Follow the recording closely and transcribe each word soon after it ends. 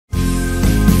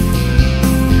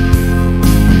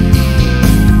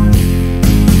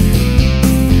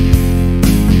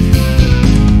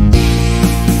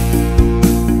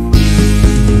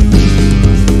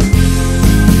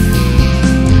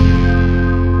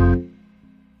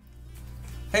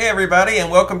Hey everybody,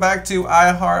 and welcome back to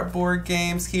I Heart Board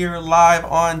Games here live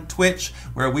on Twitch,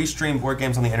 where we stream board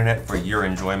games on the internet for your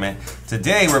enjoyment.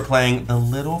 Today we're playing The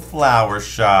Little Flower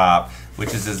Shop,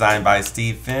 which is designed by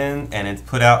Steve Finn, and it's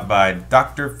put out by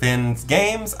Dr. Finn's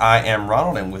Games. I am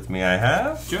Ronald, and with me I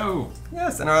have... Joe.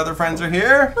 Yes, and our other friends are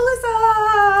here.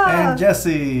 Melissa! And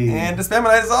Jesse. And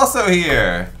Despamonite is also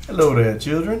here. Hello there,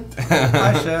 children.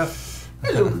 Hi, Chef.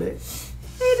 Hello there.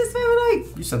 Hey,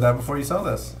 Despamonite. You said that before you saw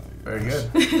this. Very good.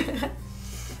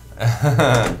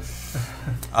 That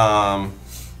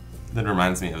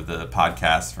reminds me of the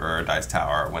podcast for Dice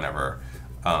Tower whenever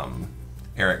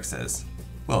Eric says,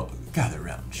 well, gather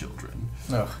round, children.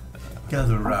 Oh,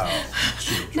 gather round,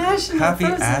 children. National Happy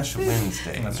Frozen Ash Food.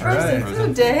 Wednesday. That's Frozen right.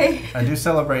 Food Day. I do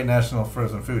celebrate National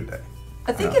Frozen Food Day.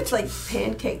 I think it's like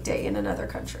Pancake Day in another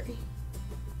country.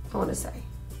 I want to say.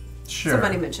 Sure.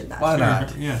 Somebody mentioned that. Why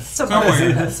not? Yeah. Somebody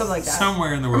said that, something like that.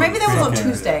 Somewhere in the Or world. maybe that was on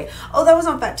Pancake. Tuesday. Oh, that was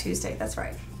on Fat Tuesday. That's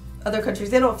right. Other countries,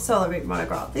 they don't celebrate Mardi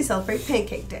Gras. They celebrate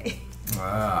Pancake Day.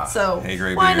 Ah. So, Hey,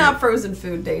 great why beard. not Frozen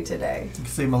Food Day today? You can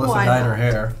see Melissa Why dyed her not?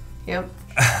 hair. Yep.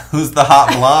 Who's the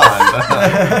hot blonde?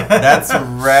 That's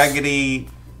Raggedy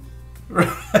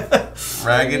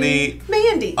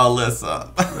Mandy.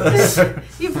 Alyssa.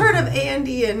 You've heard of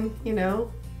Andy and,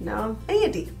 no,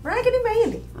 Andy. Raggedy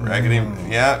Mandy. Raggedy,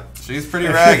 yeah, she's pretty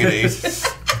raggedy.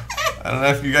 I don't know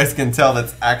if you guys can tell,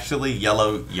 that's actually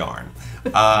yellow yarn.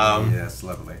 Yes,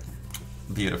 lovely.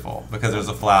 Beautiful, because there's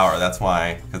a flower, that's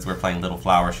why, because we're playing Little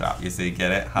Flower Shop. You see,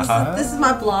 get it? Haha. This is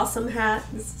my blossom hat.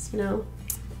 This is,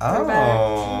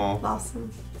 Oh,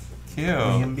 blossom. cute.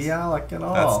 Being Bialik and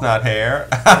all. That's not hair.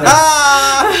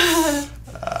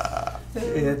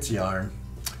 It's yarn.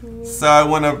 So I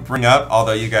want to bring up,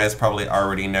 although you guys probably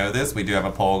already know this, we do have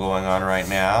a poll going on right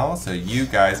now. So you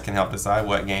guys can help decide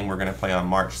what game we're going to play on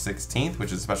March 16th,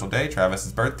 which is a special day,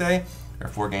 Travis's birthday. There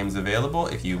are 4 games available.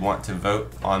 If you want to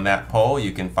vote on that poll,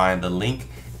 you can find the link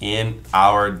in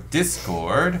our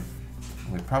Discord.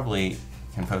 We probably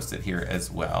can post it here as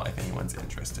well if anyone's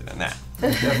interested in that.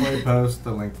 We'll definitely post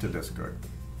the link to Discord.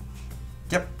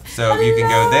 Yep. So you can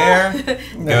go there,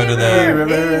 go to the River.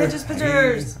 Hey, Hedges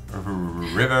Pictures.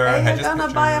 river, Hey, Hedges I'm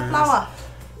gonna Pictures. buy a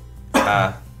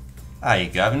flower. Hey,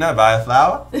 governor, buy a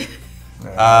flower.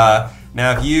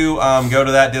 Now, if you go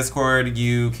to that Discord,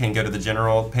 you can go to the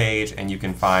general page and you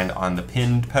can find on the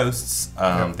pinned posts,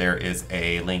 there is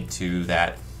a link to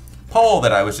that poll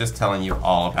that I was just telling you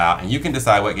all about. And you can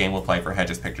decide what game we'll play for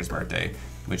Hedges Pictures' birthday,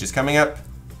 which is coming up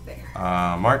There.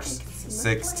 March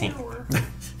 16th.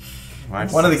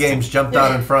 March One of the 16th. games jumped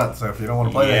out in front, so if you don't want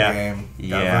to play that game, you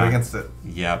gotta vote against it.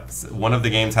 Yep. So one of the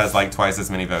games has like twice as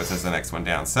many votes as the next one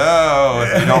down. So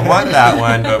if you don't want that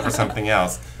one, vote for something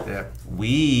else. Yeah.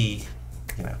 We,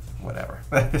 whatever.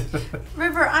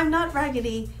 River, I'm not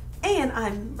raggedy, and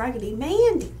I'm Raggedy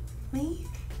Mandy. Me?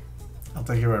 I'll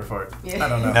take your word for it. Yeah. I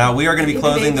don't know. Now we are going to be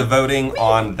closing the voting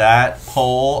on that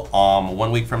poll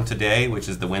 1 week from today, which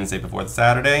is the Wednesday before the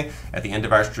Saturday. At the end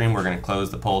of our stream, we're going to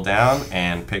close the poll down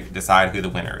and decide who the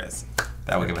winner is.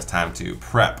 That will give us time to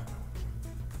prep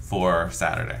for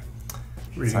Saturday.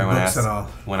 Reading Sorry, books and all.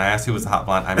 when I asked who was the hot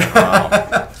blonde, I meant Ronald.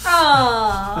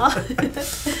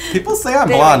 Aww. People say I'm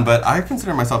blonde, but I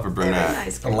consider myself a brunette.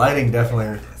 Nice. The lighting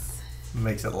definitely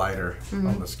makes it lighter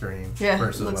on the screen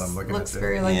versus when I'm looking looks at it.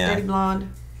 very like dirty blonde.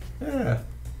 Yeah.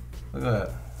 Look at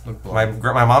that. Look blonde.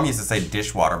 My mom used to say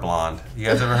dishwater blonde. You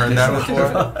guys ever heard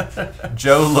that before?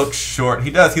 Joe looks short. He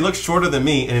does. He looks shorter than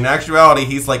me, and in actuality,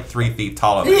 he's like 3 feet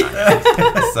taller than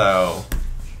I. So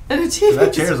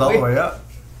That chair's all the way up.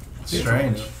 It's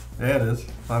strange. Yeah, it is.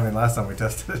 I mean, last time we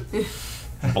tested it.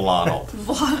 blondled.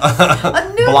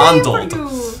 A new Blondled. name for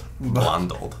you.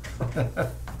 Blondled.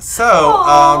 So,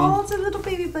 Oh, it's a little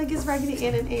baby bug is Raggedy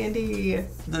Ann and Andy.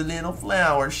 The Little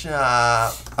Flower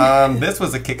Shop. This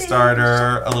was a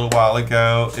Kickstarter a little while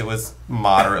ago. It was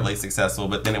moderately successful,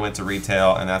 but then it went to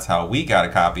retail, and that's how we got a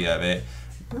copy of it.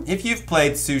 If you've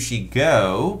played Sushi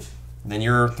Go, then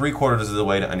you're 3/4 of the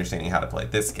way to understanding how to play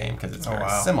this game because it's very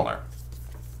similar.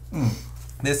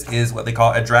 This is what they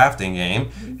call a drafting game.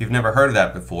 If you've never heard of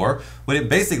that before, what it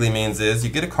basically means is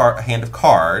you get a hand of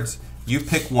cards, you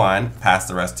pick one, pass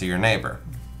the rest to your neighbor.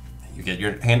 You get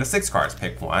your hand of 6 cards,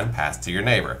 pick one, pass to your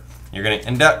neighbor. You're going to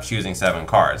end up choosing 7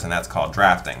 cards, and that's called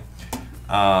drafting.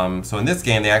 So in this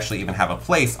game, they actually even have a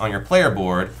place on your player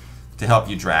board to help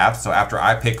you draft. So after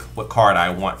I pick what card I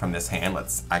want from this hand,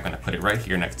 I'm going to put it right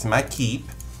here next to my keep,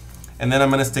 and then I'm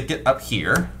going to stick it up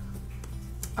here.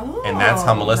 Oh, And that's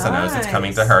how Melissa knows it's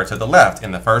coming to her to the left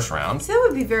in the first round. So that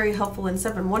would be very helpful in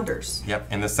 7 Wonders. Yep,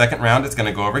 in the second round it's going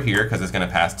to go over here because it's going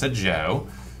to pass to Joe.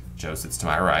 Joe sits to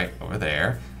my right over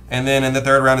there. And then in the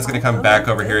third round, it's going to come back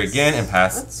over here again and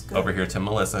pass That's good. over here to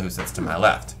Melissa, who sits to my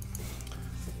left.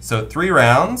 So 3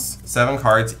 rounds, 7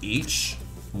 cards each.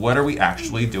 What are we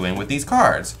actually doing with these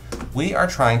cards? We are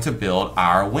trying to build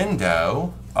our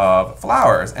window of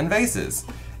flowers and vases.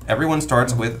 Everyone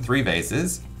starts with 3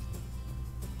 vases,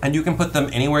 and you can put them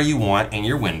anywhere you want in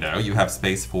your window. You have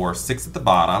space for 6 at the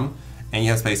bottom, and you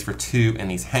have space for 2 in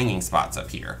these hanging spots up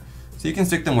here. So you can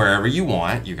stick them wherever you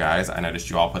want, you guys. I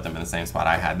noticed you all put them in the same spot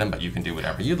I had them, but you can do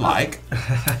whatever you'd like.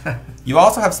 You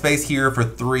also have space here for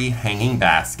 3 hanging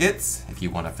baskets, if you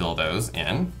want to fill those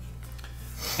in.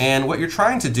 And what you're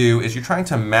trying to do is you're trying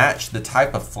to match the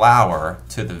type of flower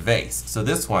to the vase. So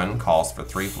this one calls for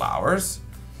 3 flowers.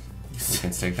 You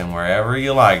can stick them wherever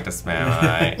you like to spam,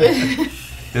 right?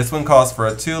 This one calls for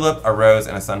a tulip, a rose,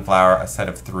 and a sunflower, a set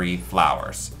of 3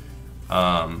 flowers.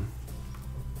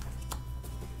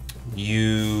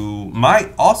 You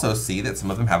might also see that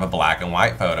some of them have a black and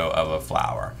white photo of a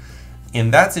flower.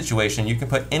 In that situation, you can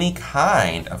put any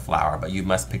kind of flower, but you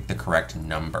must pick the correct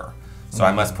number. So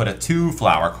I must put a 2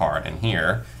 flower card in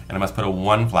here, and I must put a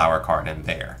 1 flower card in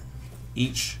there.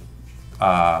 Each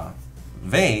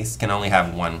vase can only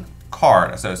have 1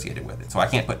 card associated with it. So I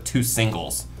can't put 2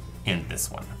 singles in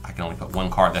this one. I can only put 1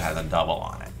 card that has a double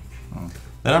on it.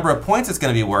 The number of points it's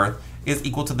going to be worth is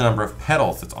equal to the number of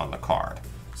petals that's on the card.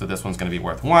 So this one's going to be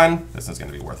worth 1, this one's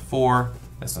going to be worth 4,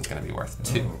 this one's going to be worth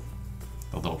 2.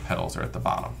 The little petals are at the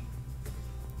bottom.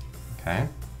 Okay.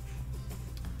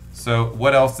 So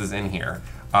what else is in here?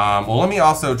 Well, let me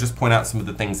also just point out some of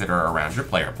the things that are around your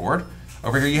player board.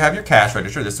 Over here you have your cash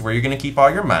register. This is where you're going to keep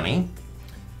all your money.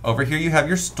 Over here you have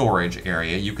your storage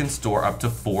area. You can store up to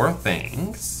 4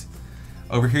 things.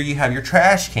 Over here you have your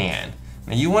trash can.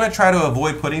 Now you want to try to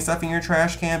avoid putting stuff in your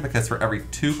trash can because for every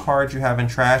 2 cards you have in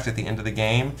trash at the end of the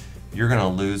game, you're going to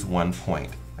lose 1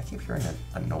 point. I keep hearing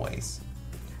a noise.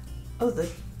 Oh, the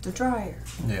dryer.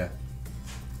 Yeah.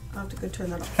 I'll have to go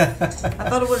turn that off. I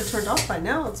thought it would have turned off by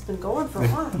now. It's been going for a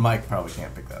while. The mic probably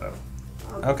can't pick that up.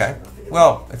 Okay.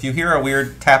 Well, if you hear a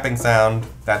weird tapping sound,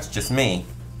 that's just me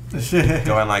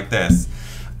going like this.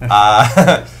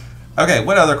 Okay,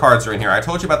 what other cards are in here? I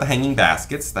told you about the hanging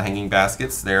baskets. The hanging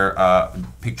baskets, they're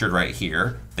pictured right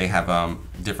here. They have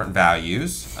different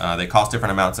values. They cost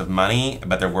different amounts of money,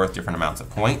 but they're worth different amounts of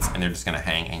points, and they're just going to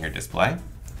hang in your display.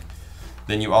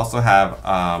 Then you also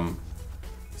have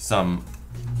some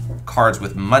cards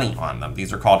with money on them.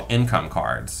 These are called income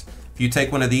cards. If you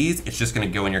take one of these, it's just going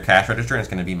to go in your cash register and it's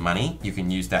going to be money. You can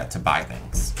use that to buy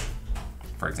things.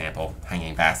 For example,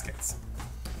 hanging baskets.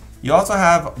 You also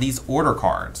have these order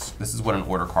cards. This is what an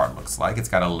order card looks like. It's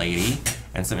got a lady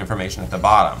and some information at the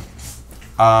bottom.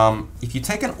 If you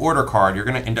take an order card, you're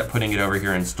going to end up putting it over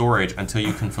here in storage until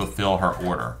you can fulfill her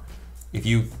order.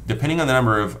 Depending on the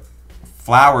number of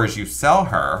flowers you sell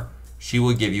her, she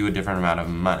will give you a different amount of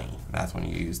money. That's when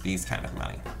you use these kind of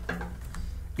money.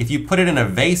 If you put it in a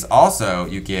vase also,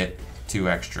 you get 2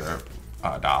 extra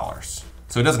dollars.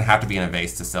 So it doesn't have to be in a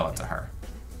vase to sell it to her.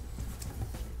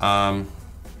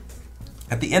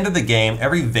 At the end of the game,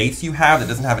 every vase you have that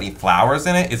doesn't have any flowers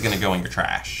in it is going to go in your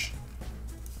trash.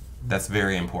 That's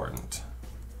very important.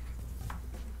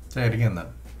 Say it again then.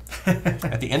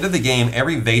 At the end of the game,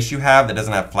 every vase you have that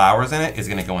doesn't have flowers in it is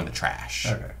going to go in the trash.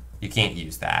 Okay. You can't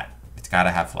use that. It's got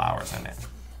to have flowers in it.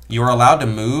 You are allowed to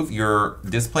move your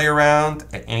display around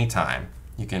at any time.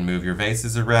 You can move your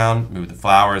vases around, move the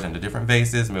flowers into different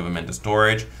vases, move them into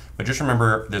storage, but just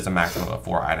remember there's a maximum of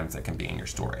 4 items that can be in your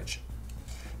storage.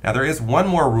 Now there is one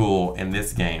more rule in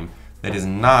this game that is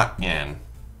not in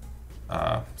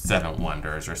 7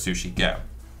 Wonders or Sushi Go.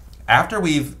 After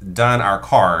we've done our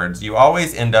cards, you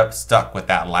always end up stuck with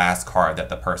that last card that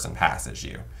the person passes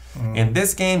you. In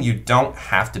this game, you don't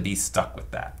have to be stuck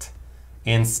with that.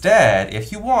 Instead,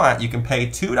 if you want, you can pay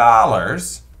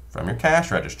 $2 from your cash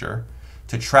register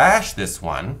to trash this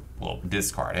one, well,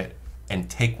 discard it, and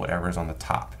take whatever's on the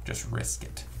top. Just risk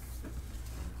it.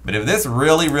 But if this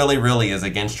really, really, really is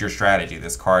against your strategy,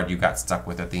 this card you got stuck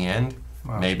with at the end,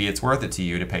 maybe it's worth it to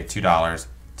you to pay $2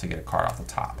 to get a card off the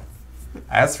top.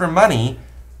 As for money,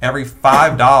 every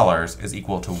 $5 is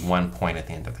equal to 1 point at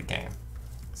the end of the game.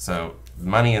 So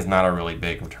money is not a really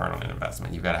big return on an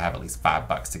investment. You've got to have at least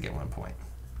 $5 to get 1 point.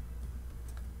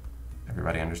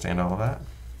 Everybody understand all of that?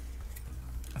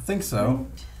 I think so.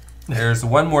 There's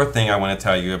one more thing I want to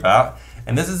tell you about,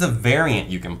 and this is a variant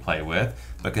you can play with,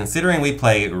 but considering we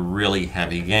play really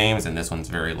heavy games and this one's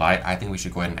very light, I think we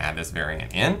should go ahead and add this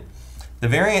variant in. The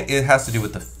variant, it has to do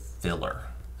with the filler.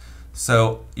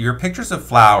 So your pictures of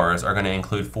flowers are going to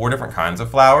include 4 different kinds of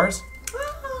flowers.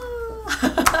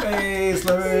 Hey,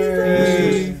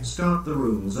 Slurry! Start the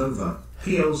rules over.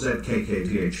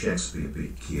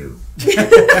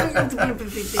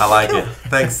 PLZKKDHXBBQ. I like it.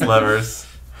 Thanks, lovers.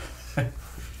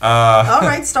 All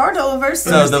right, start over.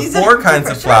 So the four kinds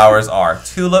of flowers are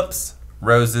tulips,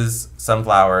 roses,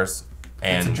 sunflowers,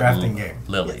 and It's a drafting game.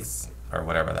 lilies, or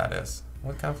whatever that is.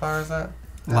 What kind of flower is that?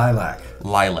 Lilac.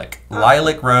 Lilac.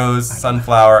 Lilac, rose,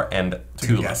 sunflower, and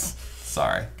tulip. Yes.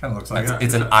 Sorry. Kind of looks like it.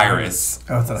 It's an iris.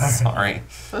 Oh, it's an iris. Sorry.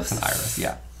 It's an iris,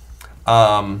 yeah.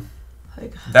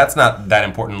 That's not that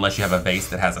important unless you have a vase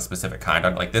that has a specific kind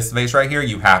on it. Like this vase right here,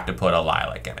 you have to put a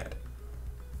lilac in it.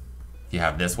 If you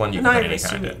have this one, you can put any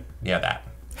kind in. Yeah, that.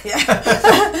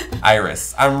 Yeah.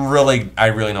 Iris. I really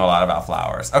know a lot about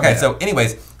flowers. Okay, so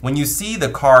anyways, when you see the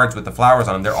cards with the flowers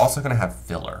on them, they're also going to have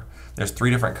filler. There's 3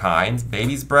 different kinds: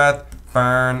 baby's breath,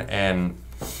 fern, and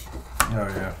Oh,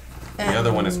 yeah. the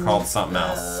other one is called something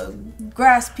else.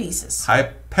 Grass pieces.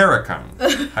 Hypericum.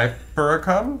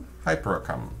 Hypericum?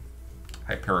 Hypericum.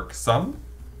 Hypericum?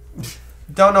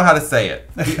 Don't know how to say it.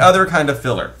 The other kind of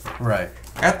filler. Right.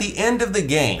 At the end of the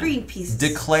game, Green pieces.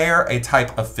 declare a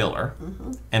type of filler,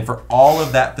 and for all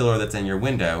of that filler that's in your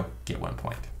window, get 1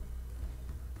 point.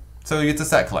 So it's a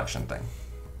set collection thing.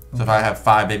 So if I have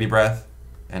 5 baby breath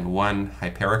and 1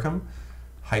 hypericum,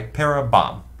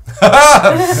 hyperibomb.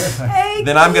 Hey,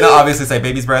 Then I'm going to obviously say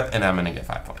baby's breath, and I'm going to get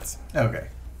 5 points. Okay.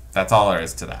 That's all there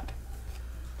is to that.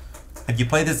 If you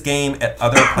play this game at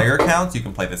other player counts, you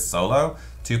can play this solo,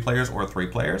 2 players or 3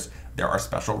 players. There are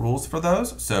special rules for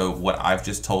those, so what I've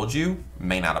just told you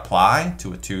may not apply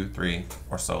to a 2, 3,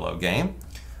 or solo game.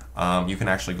 You can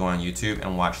actually go on YouTube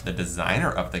and watch the designer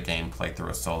of the game play through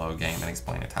a solo game and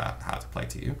explain it how to play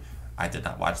to you. I did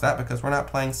not watch that because we're not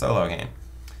playing solo game.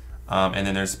 And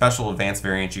then there's special advanced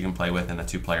variants you can play with in a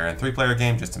 2-player and 3-player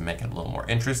game just to make it a little more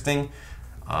interesting.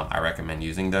 I recommend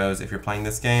using those if you're playing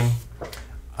this game.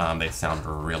 They sound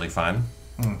really fun.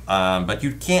 But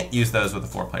you can't use those with a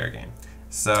 4-player game.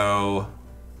 So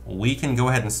we can go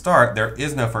ahead and start. There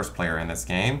is no first player in this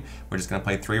game. We're just going to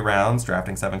play 3 rounds,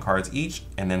 drafting 7 cards each,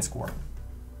 and then score.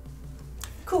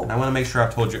 cool. And I want to make sure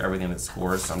I've told you everything that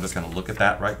scores, so I'm just going to look at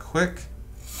that right quick.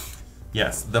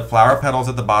 Yes, the flower petals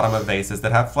at the bottom of vases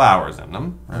that have flowers in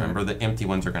them. Remember, the empty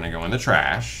ones are going to go in the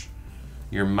trash.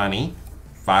 Your money,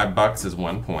 $5 is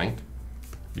 1 point.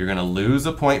 You're going to lose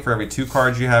a point for every 2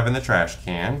 cards you have in the trash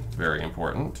can. Very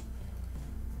important.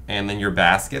 And then your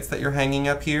baskets that you're hanging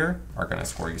up here are going to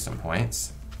score you some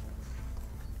points.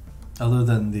 Other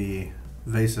than the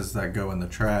vases that go in the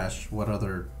trash, what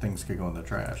other things could go in the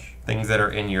trash? Things that are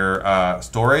in your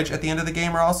storage at the end of the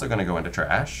game are also going to go into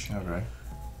trash. Okay.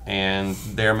 And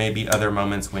there may be other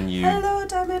moments when you... Hello,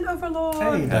 Diamond Overlord.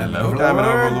 Hey, Hello, Diamond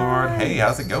Overlord. Hey,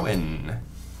 how's it going?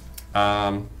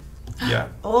 Yeah.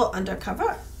 Oh,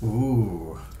 undercover.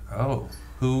 Ooh. Oh,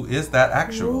 who is that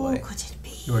actually? Who could it be?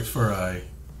 He works for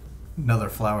another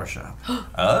flower shop.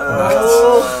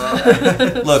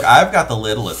 Oh. Look, I've got the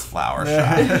littlest flower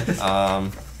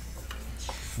shop.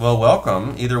 Well,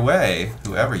 welcome either way,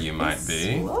 whoever you might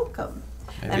be. Welcome.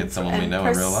 Maybe it's someone we know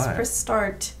in real life. Press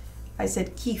start. I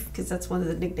said Keith because that's one of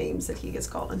the nicknames that he gets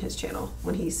called on his channel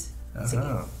when he's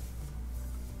singing.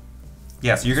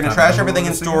 Yeah, so you're going to trash everything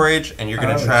in storage, and you're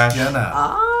going to trash... Jenna.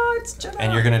 Ah, it's Jenna.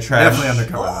 And you're going to trash... Definitely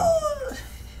undercover. Oh,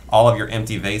 all of your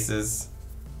empty vases,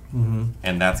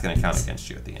 and that's going to count against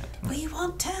you at the end. we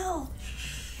won't tell.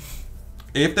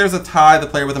 If there's a tie, the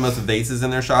player with the most vases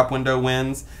in their shop window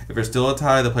wins. If there's still a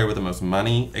tie, the player with the most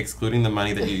money, excluding the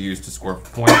money that you use to score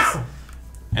points.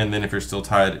 And then if you're still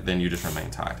tied, then you just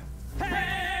remain tied.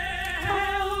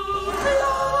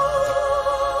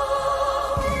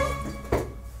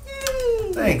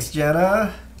 Thanks,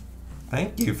 Jenna.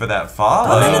 Thank you for that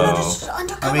follow. No, just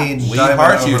undercover. I mean, We Diamond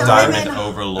heart you, Overlord. Diamond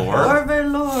Overlord.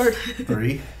 Overlord.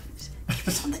 3.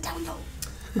 It's on the down low.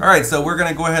 All right, so we're going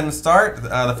to go ahead and start.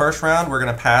 The first round, we're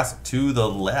going to pass to the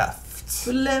left.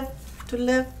 To left, to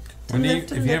left. To When do you, left,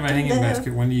 to if you have a left, to hanging left.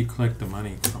 basket, when do you collect the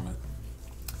money from it?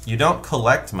 You don't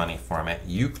collect money from it.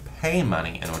 You pay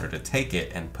money in order to take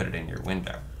it and put it in your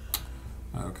window.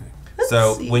 Oh, okay.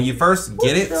 So see. when you first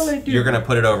get shall I it, do? you're going to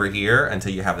put it over here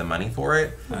until you have the money for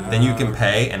it. Then you can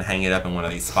pay and hang it up in one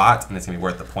of these spots, and it's going to be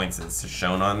worth the points that's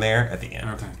shown on there at the end.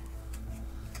 Okay.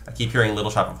 I keep hearing Little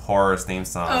Shop of Horrors theme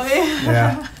song. Oh, yeah.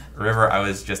 Yeah. River, I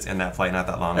was just in that play not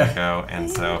that long ago,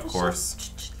 and so, of course...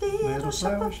 Little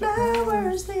shop of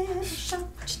flowers, little shop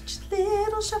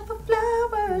of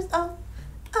flowers. Oh,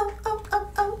 oh, oh,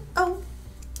 oh, oh, oh.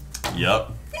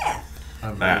 Yup. Yeah.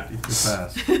 I'm That. too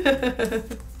fast.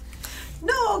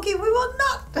 No, okay, we will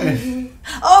not.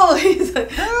 Oh, he's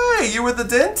like, Hey, you were the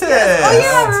dentist! oh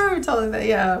yeah, I remember telling that,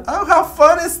 yeah. Oh, how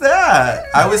fun is that?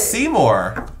 I was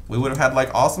Seymour. We would have had,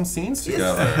 like, awesome scenes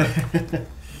together.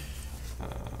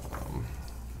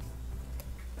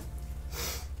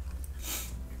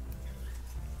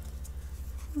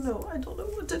 know. I don't know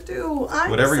what to do.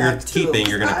 Whatever you're sad too, keeping,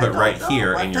 you're going to I put don't right know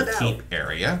here what in to your do. keep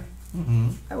area.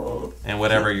 I will And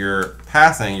whatever you're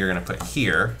passing, you're going to put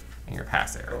here in your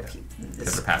pass area. keep Because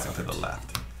this they're passing to part. the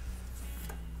left.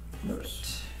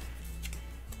 Right.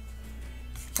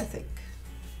 I think.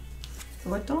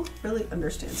 So I don't really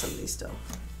understand some of these still.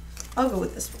 I'll go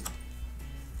with this one.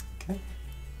 Okay.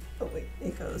 Oh wait,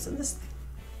 it goes in this.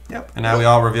 Yep. And now we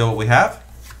all reveal what we have.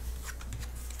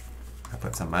 I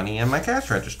put some money in my cash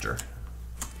register.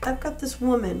 I've got this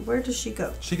woman. Where does she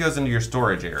go? She goes into your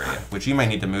storage area, which you might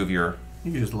need to move your...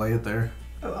 You can just lay it there.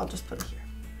 Oh, I'll just put it here.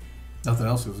 Nothing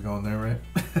else is going there,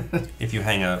 right? If you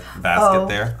hang a basket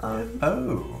there.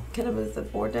 Oh. Can I move the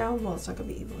board down? Well, it's not going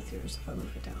to be even with yours if I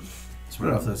move it down. It's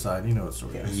right off to the side. You know what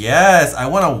story it is. Yes, I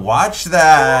want to watch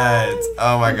that.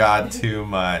 Oh my god, too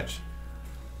much.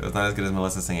 It was not as good as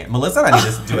Melissa singing it. Melissa and I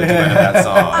need to do a duet of that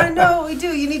song. I know, we do.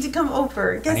 You need to come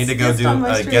over. I need to go do on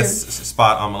my a stream. guest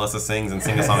spot on Melissa Sings and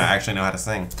sing a song I actually know how to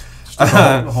sing.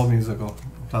 The whole musical,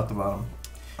 top to bottom.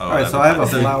 Oh, All right, that'd so be I have a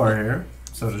fun. flower here.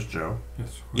 So does Joe.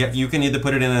 Yes. Yep, you can either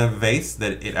put it in a vase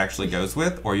that it actually goes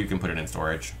with, or you can put it in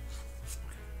storage.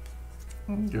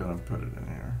 I'm gonna put it in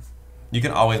here. You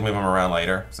can always move them around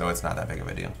later, so it's not that big of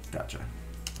a deal. Gotcha.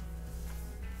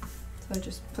 So I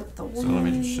just put the So woman. let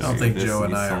me just I show don't you. think This Joe and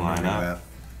needs I to are line moving up. that.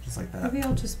 Just like that. Maybe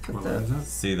I'll just put What the is it?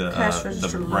 See cash the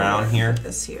register brown lower. here? Put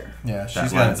this here. Yeah, That she's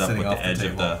got it lines up sitting with off the the edge of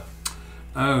table. the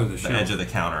Oh, the shelf. edge of the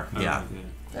counter. Oh, Yeah.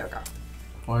 There we go.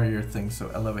 Why are your things so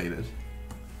elevated?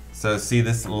 So see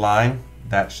this line?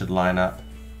 That should line up.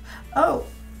 Oh,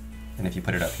 And if you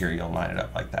put it up here, you'll line it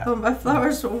up like that. oh, my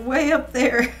flowers are way up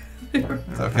there.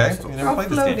 It's okay. You never played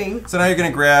this game. Floating. So now you're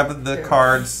gonna grab the There.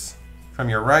 cards from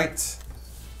your right.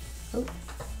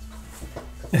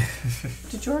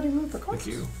 Did you already move the cards?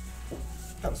 Thank you.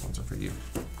 Those ones are for you.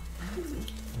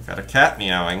 We've got a cat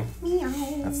meowing. Meow.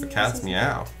 That's the cat's says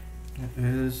meow. It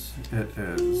is. It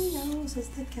is. Meow, says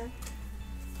the cat.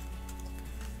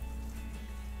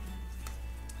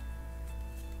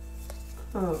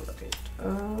 All right.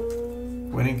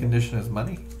 Winning condition is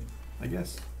money, I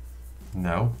guess.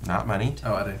 No, not money.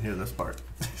 Oh, I didn't hear this part.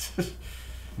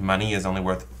 Money is only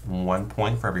worth 1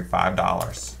 point for every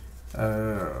 $5.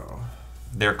 Oh,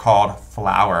 They're called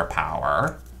flower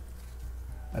power.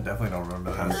 I definitely don't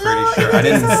remember I'm that. pretty sure. I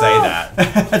didn't say that.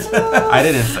 I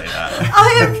didn't say that.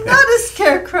 I am not a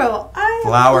scarecrow. I am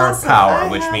Flower a blossom. power, I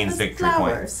which have means a victory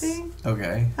flower. points. See,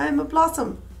 Okay. I am a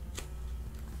blossom.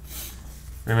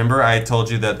 Remember I told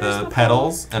you that There's the no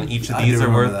petals on each of I these do are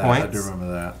remember worth that. points. I do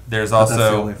remember that. There's But that's the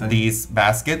also only thing? these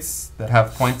baskets that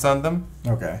have points on them.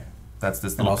 Okay. That's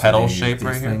this And little also petal these- shape these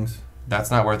right here. things.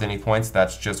 That's not worth any points.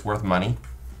 That's just worth money.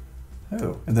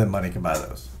 Oh, and then money can buy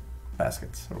those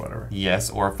baskets or whatever. Yes,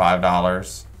 or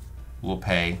 $5 will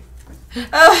pay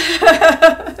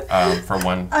for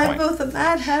 1 I'm point. both a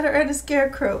Mad Hatter and a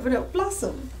scarecrow, but a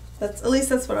blossom. That's at least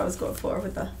that's what I was going for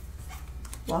with the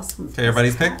blossom. Okay,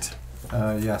 everybody's picked.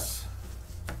 Yes.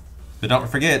 But don't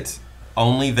forget,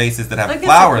 only vases that I have guess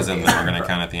flowers I could in do them are that. going to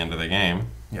count at the end of the game.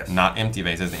 Yes. Not empty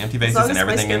vases. The empty As vases long and as my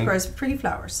everything scarecrow in has pretty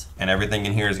flowers.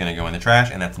 here is going to go in the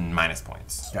trash, and that's minus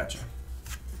points. Gotcha.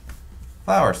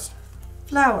 Flowers.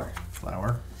 Flower.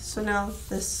 Flower. So now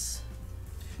this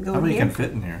can go How in many here. can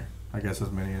fit in here? I guess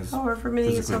as many as. However many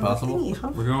is physically on the possible? thingy,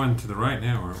 huh? We're going to the right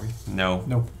now, aren't we? No.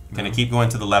 Nope. Going to keep going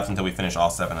to the left until we finish all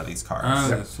 7 of these cards. Oh,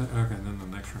 Yep. that's it. Okay, then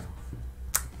the next round.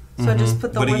 So I just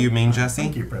put the What do one- you mean, Thank Jesse?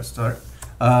 you, press start.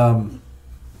 I'm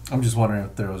just wondering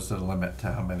if there was a limit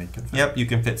to how many can fit. Yep, you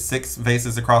can fit 6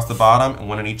 vases across the bottom, and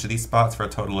 1 in each of these spots for a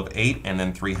total of 8, and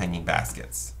then 3 hanging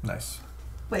baskets. Nice.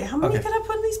 Wait, how many Okay. can I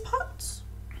put in these pots?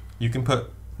 You can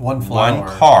put One flower.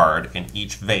 1 card in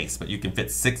each vase, but you can fit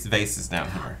 6 vases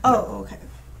down here. Oh, okay.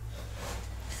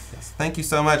 Yes. Thank you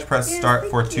so much. Press Yes, start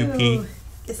thank for you. 2P.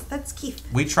 Yes, that's Keith.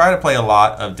 We try to play a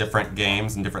lot of different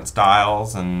games and different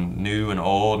styles and new and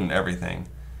old and everything.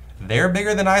 They're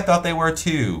bigger than I thought they were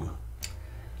too.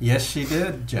 Yes, she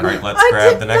did, All Jenny. right, let's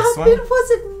grab the next one. It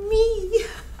wasn't me.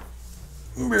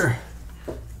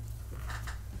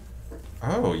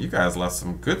 Oh, you guys left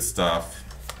some good stuff.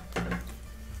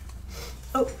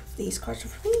 Oh, these cards are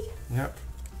for me. Yep.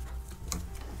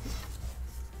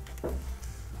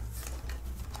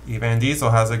 Evan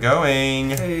Diesel, how's it going?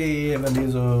 Hey, Evan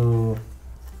Diesel.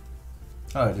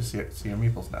 Oh, I just see your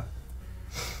meeples now.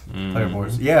 Player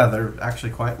boards. Yeah, they're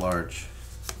actually quite large.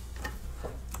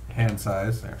 Hand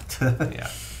size there. Yeah.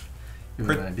 Give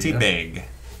you an Pretty idea. big.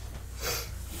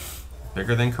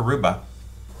 Bigger than Karuba.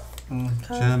 Mm.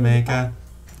 Jamaica.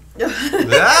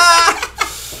 Ah!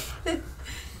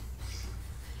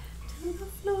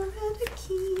 Florida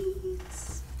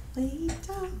Keys, way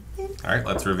down in All right,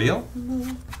 let's reveal.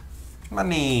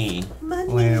 Money.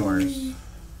 Money. Flowers.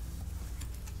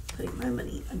 Putting my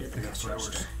money under the I got cash flowers.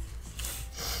 register.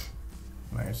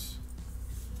 Nice.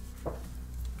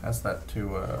 Pass that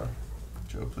to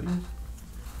Joe, please.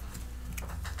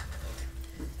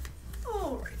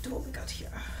 All right, what we got here?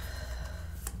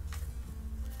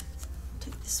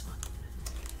 Take this one.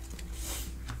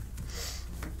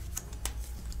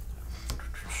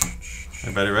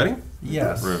 Everybody ready?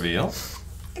 Yes. Reveal.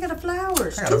 I got a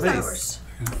flowers. I got Two a vase. flowers.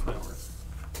 I got flowers.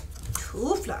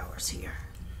 Two flowers here.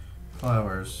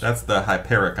 Flowers. That's the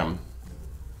Hypericum.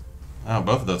 Oh,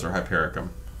 both of those are Hypericum.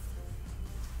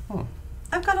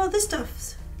 I've got all this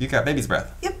stuff. You got baby's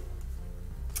breath. Yep.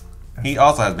 He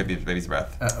also has baby's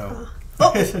breath. Uh-oh.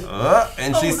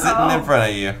 And she's Oh, sitting no. in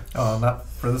front of you. Oh, not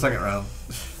for the second round.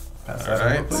 Pass that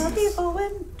Alright. over, please. Love you,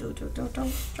 Owen. Do.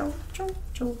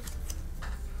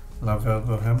 Love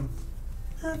him.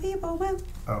 Love you, Owen.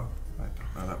 Oh, I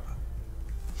don't know that one.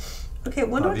 Okay,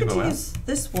 when do I Love you, get to Owen. use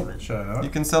this woman? Should I know You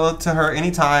it? can sell it to her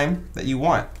anytime that you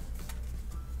want.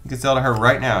 You can sell it to her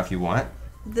right now if you want.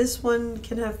 This one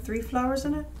can have 3 flowers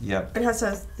in it? Yep. It has to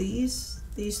have these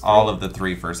 3? All of the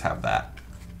 3 first have that.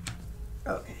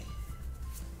 Okay.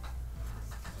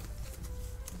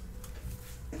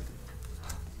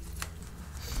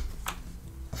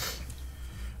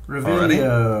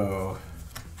 Revelio.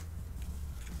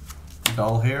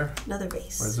 Doll hair. Another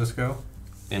vase. Where does this go?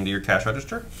 Into your cash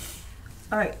register.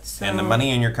 Alright, so... And the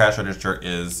money in your cash register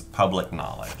is public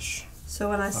knowledge. So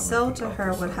when I gonna sell put it to on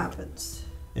her, this what side. happens?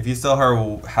 If you sell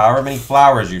her however many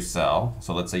flowers you sell,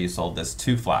 so let's say you sold this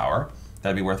 2 flower,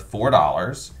 that'd be worth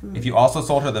 $4. If you also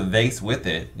sold her the vase with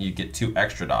it, you get $2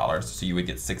 extra, so you would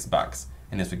get $6,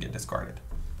 and this would get discarded.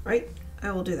 Right?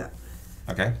 I will do that.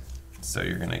 Okay? So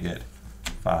you're gonna get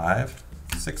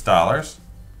 $6.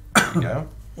 There you go.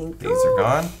 Thank These you. are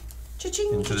gone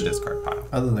Cha-ching, into the cha-ching. discard pile.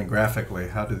 Other than graphically,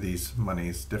 how do these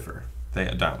monies differ? They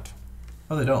don't.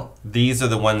 Oh, they don't. These are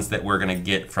the ones that we're gonna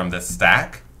get from this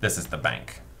stack. This is the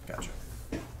bank. Gotcha.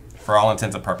 For all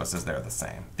intents and purposes, they're the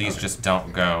same. These just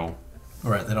don't go.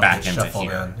 All right, they don't Back get into shuffled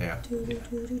here. in. Yeah, Do, do,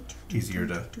 do, do, do. easier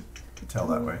to tell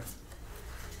that way.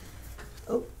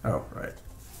 Oh. Oh, right.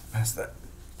 Pass that.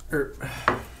 Er,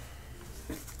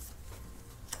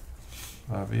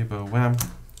 Ba-bee-ba wham.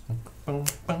 Boom,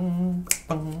 boom,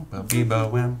 boom. Ba-bee-ba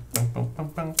wham. Boom, boom, boom,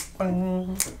 boom,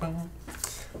 boom, boom.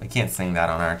 We can't sing that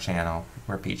on our channel.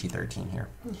 We're PG-13 here.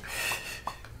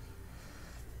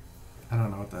 I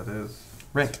don't know what that is.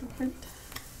 Rent.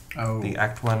 Oh, The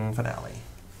Act 1 finale.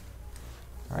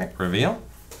 Alright, reveal.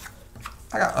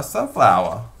 I got a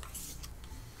sunflower.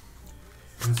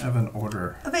 let's have an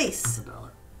order. A vase.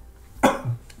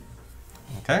 $1.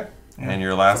 Okay. And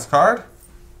your last card?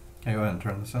 Can you go ahead and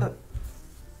turn this in?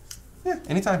 Yeah,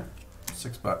 anytime.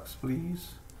 $6, please.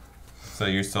 So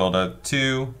you sold a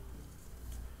 2.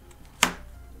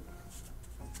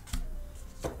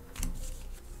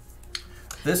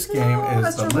 This game is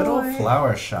that's the your Little boy.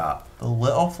 Flower Shop. The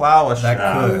Little Flower That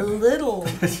Shop. could. The little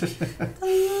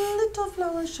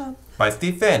flower shop. By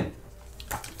Steve Finn.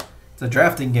 It's a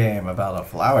drafting game about a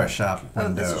flower shop Oh,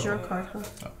 window. this is your card, huh?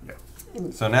 Oh,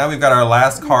 yeah. So now we've got our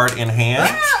last card in hand.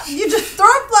 Ah, you just throw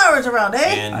flowers around, eh?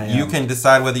 And I you am. can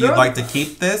decide whether you'd Throw like the- to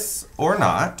keep this or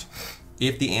not.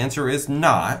 If the answer is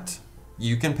not,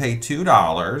 you can pay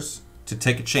 $2 to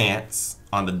take a chance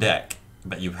on the deck.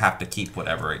 But you have to keep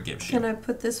whatever it gives you. Can I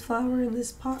put this flower in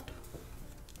this pot?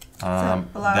 That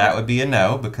allowed? would be a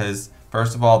no because,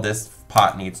 first of all, this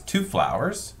pot needs 2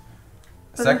 flowers.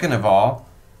 But Second of all,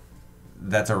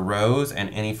 that's a rose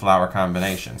and any flower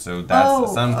combination. So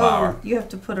that's a sunflower. Oh, you have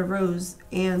to put a rose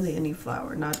and the any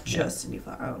flower, not just any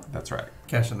flower. Oh. That's right.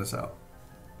 Cashing this out.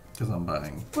 Because I'm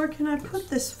buying. Where can I put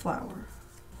this flower?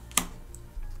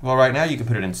 Well, right now you can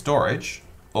put it in storage.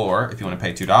 Or, if you want to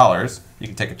pay $2, you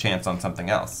can take a chance on something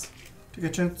else. Take a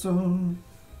chance on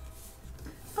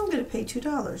I'm going to pay $2.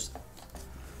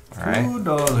 All right?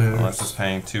 $2. Unless it's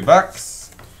paying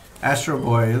 $2. Astro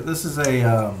Boy, this is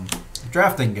a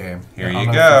drafting game. Here I don't you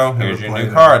know go. if you've Here's ever your played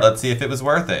new it. card. Let's see if it was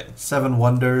worth it. 7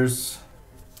 Wonders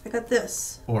I got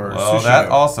this. or Well, Sushi. that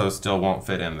also still won't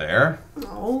fit in there.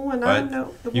 Oh, and I But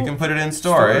know. it you won't- can put it in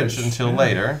storage Storage, until yeah.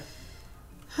 later.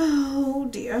 Oh,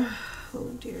 dear. Oh,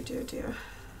 dear, dear, dear.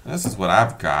 This is what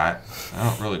I've got. I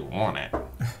don't really want it.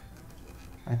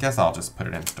 I guess I'll just put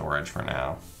it in storage for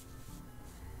now.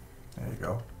 There you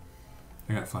go.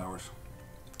 I got flowers.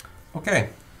 Okay.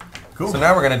 Cool. So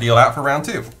now we're going to deal out for round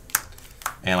 2.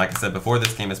 And like I said before,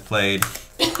 this game is played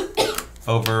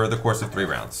over the course of 3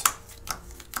 rounds.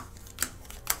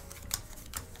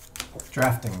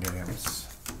 Drafting games.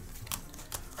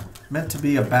 Meant to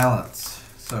be a balance.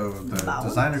 So the Flowers.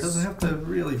 designer doesn't have to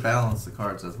really balance the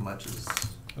cards as much as...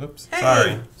 Oops, Hey.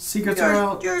 sorry. Secrets are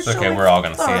out. You're It's okay, showing we're all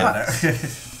gonna see flower it. pots.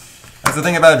 That's the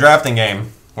thing about a drafting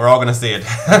game. We're all gonna see it.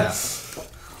 Yeah.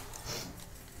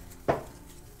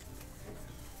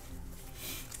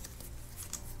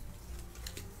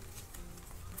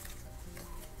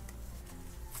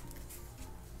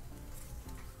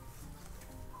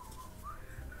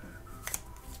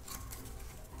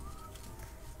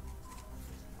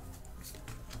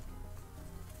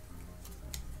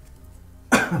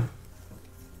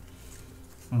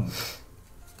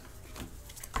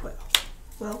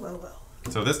 Well.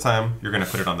 So this time, you're gonna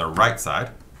put it on the right side,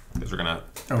 because we're gonna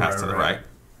pass to the right.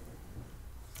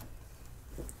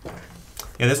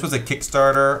 Yeah, this was a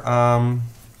Kickstarter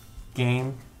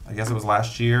game. I guess it was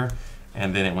last year,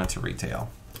 and then it went to retail.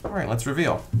 All right, let's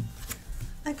reveal.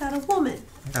 I got a woman.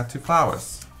 I got 2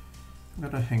 flowers.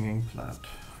 Got a hanging plant.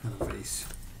 And a vase.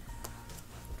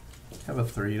 Have a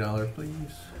 $3, please.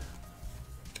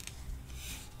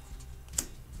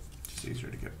 It's easier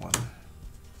to get one.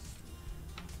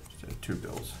 Instead of 2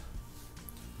 bills.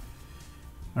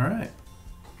 Alright.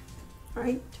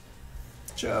 Right.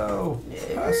 Joe,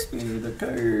 Yeah. pass me the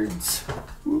cards.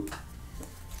 Whoop.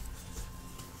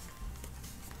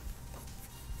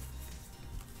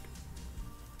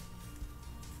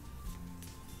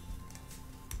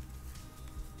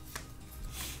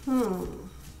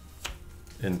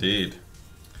 Indeed.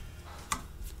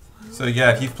 So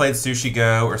yeah, if you've played Sushi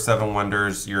Go or Seven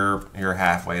Wonders, you're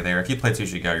halfway there. If you played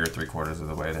Sushi Go, you're 3/4 of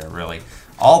the way there. Really,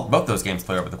 both those games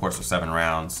play over the course of 7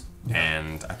 rounds,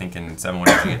 and I think in Seven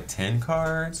Wonders you get 10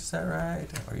 cards. Is that right?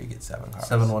 Or you get 7 cards?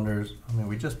 7 Wonders. I mean,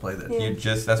 we just played it. Yeah. You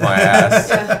that's why I asked.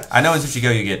 Yeah. I know in Sushi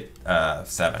Go you get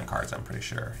 7 cards. I'm pretty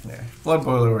sure. Yeah. Blood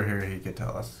Boiler were here. He could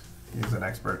tell us. He's an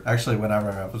expert. Actually,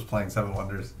 whenever I was playing Seven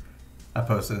Wonders, I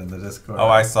posted in the Discord. Oh,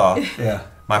 I saw. Yeah.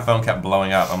 My phone kept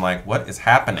blowing up. I'm like, what is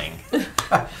happening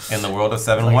in the world of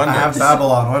Seven Like, Wonders? I have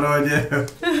Babylon. What do I do?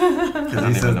 Because he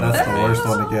even said know that's what the that worst is.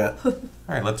 one to get.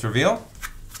 All right, let's reveal.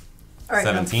 All right.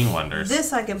 17 Wonders.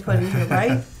 This I can put in here,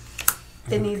 right?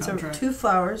 It needs Contract. 2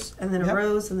 flowers and then a Yep.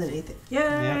 rose and then anything. Yay!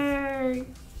 I I'm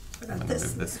got gonna this.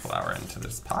 move this flower into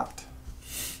this pot.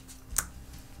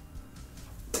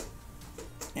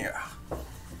 Yeah.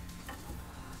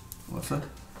 What's that?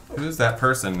 Who's that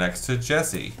person next to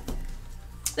Jesse?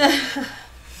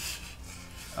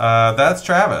 That's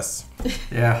Travis.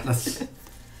 Yeah, that's...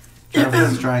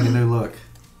 Travis is trying a new look.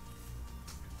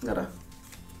 Gotta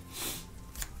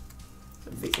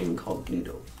be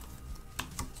incognito.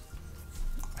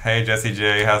 Hey, Jesse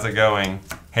J, how's it going?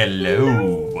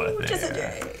 Hello. there. Jesse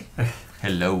J.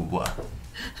 Hello.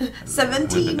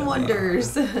 17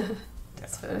 wonders.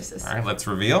 That's what it says. All right, let's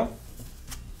reveal.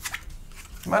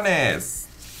 Monies.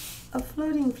 A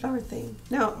floating flower thing.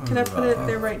 Now, can I put it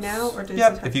there right now, or does it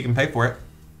Yep, have- if you can pay for it.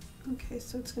 Okay,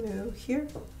 so it's gonna go here.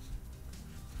 Is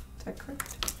that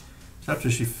correct? After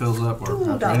she fills up,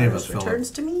 or after any of us $2 fill up returns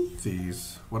to me.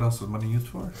 these, what else is money used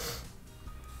for?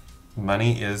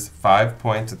 Money is 5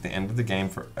 points at the end of the game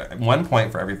for 1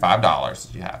 point for every $5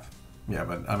 that you have. Yeah,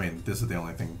 but I mean, this is the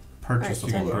only thing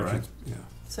purchasable, Alright, though, so- right? Yeah.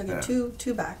 So I get Yeah.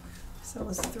 two back. So it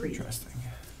was 3. Interesting.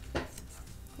 There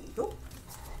you go.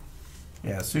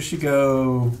 Yeah, Sushi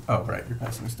Go... Oh, right, you're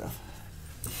passing stuff.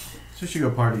 Sushi Go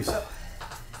parties.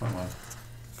 Fun one.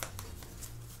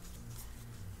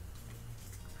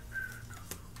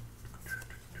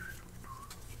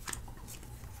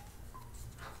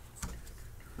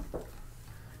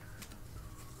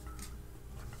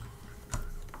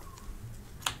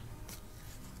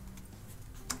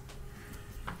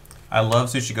 I love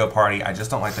Sushi Go Party. I just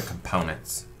don't like the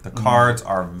components. The cards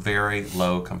are very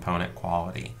low component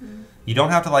quality. You don't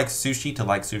have to like sushi to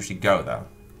like Sushi Go, though.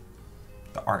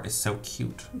 The art is so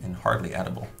cute and hardly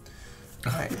edible.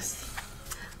 Alright. Yes.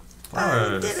 I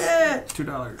Flowers. did it!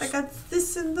 $2. I got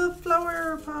this in the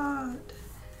flower pot.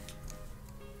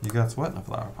 You got what in a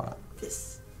flower pot?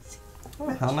 This. Oh,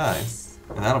 how nice.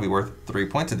 And that'll be worth 3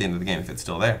 points at the end of the game if it's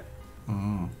still there.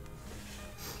 Mm.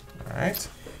 Alright.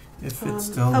 If it's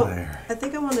still oh, there. I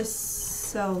think I want to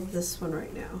sell this one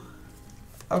right now.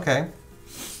 Okay.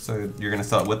 So you're going to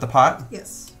sell it with the pot?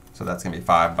 Yes. So that's going to be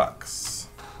 $5.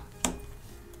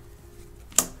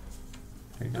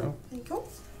 Here you go. There you go.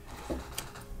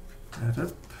 Add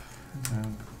up.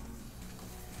 And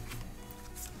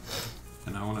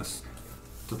And I want us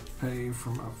to pay for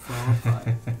my flower pot.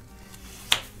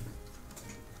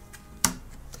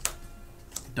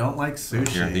 don't like sushi.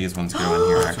 Here, these ones go in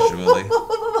here, actually.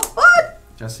 What?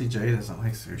 Jesse J doesn't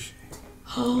like sushi.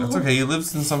 That's okay. He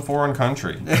lives in some foreign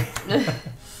country.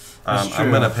 That's I'm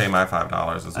true. gonna pay my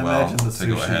 $5 as I well imagine the to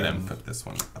go sushi ahead in and put this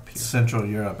one up here. Central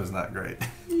Europe is not great.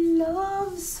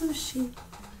 Love sushi.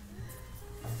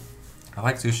 I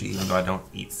like sushi even though I don't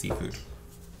eat seafood.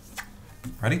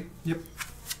 Ready? Yep.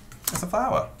 It's a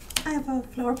flower. I have a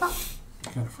flower pot.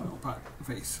 Got a flower pot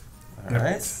vase. All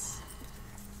right.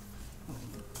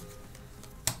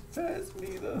 That's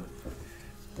me though.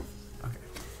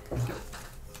 Okay.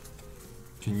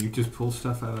 Can you just pull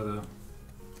stuff out of the...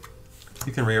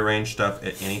 You can rearrange stuff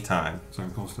at any time. So I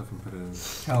can pull stuff and put it in...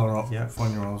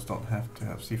 California rolls don't have to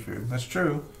have seafood. That's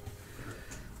true.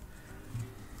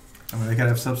 I mean, they could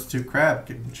have substitute crab,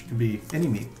 which can be any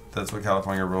meat. That's what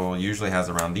California roll usually has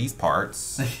around these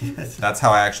parts. Yes. That's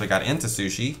how I actually got into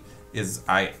sushi. Is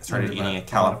I started Really eating a bad.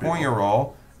 California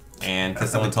roll, and because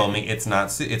someone told me it's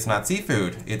not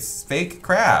seafood, it's fake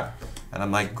crab, and I'm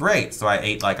like, great. So I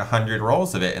ate like 100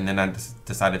 rolls of it, and then I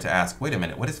decided to ask, wait a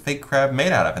minute, what is fake crab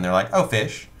made out of? And they're like, oh,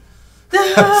 fish.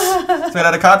 It's made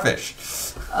out of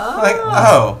codfish. I'm like,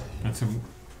 oh, That's a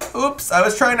oops, I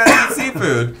was trying not to eat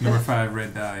seafood. number 5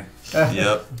 red dye.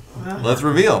 Yep. Let's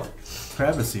reveal.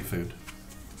 Crab is seafood.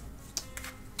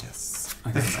 Yes.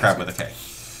 I This got is crab with a K.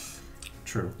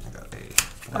 True. I got a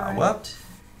All flower. right.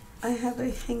 I have a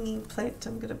hanging plate.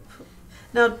 I'm gonna put.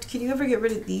 Now, can you ever get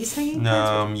rid of these hanging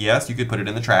plates? Yes, you could put it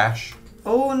in the trash.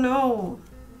 Oh no!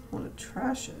 I want to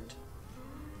trash it.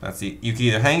 That's the. You can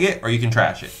either hang it or you can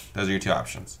trash it. Those are your two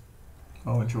options.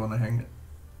 Oh, would you want to hang it?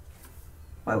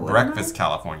 Why wouldn't Breakfast I?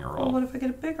 California Well, roll. what if I get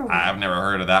a bigger one? I've never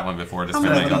heard of that one before. Just How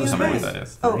gonna much make do up you something what use? that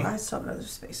is. Oh, I still have another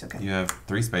space. Okay. You have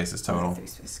 3 spaces total. 3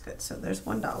 spaces. Good. So there's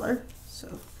 $1.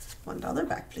 So $1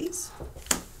 back, please.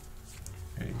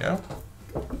 There you go.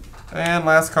 And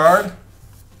last card.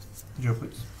 Joe,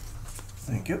 please.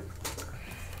 Thank you.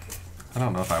 I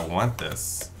don't know if I want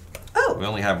this. Oh. We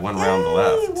only have one Yay, round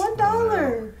left.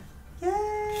 $1.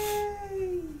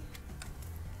 Yay!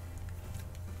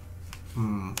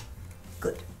 Hmm.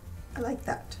 Good. I like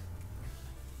that.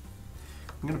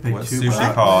 I'm gonna pick What's 2 sushi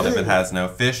bucks. called if it has no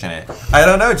fish in it? I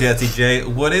don't know, Jesse J.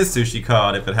 What is sushi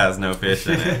called if it has no fish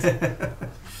in it?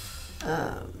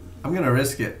 I'm gonna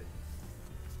risk it.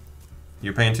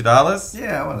 You're paying $2?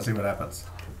 Yeah, I want to see what happens.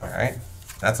 All right.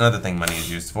 That's another thing money is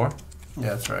used for. Yeah,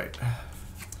 that's right.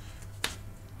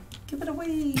 Give it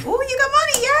away. Oh, you got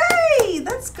money! Yay!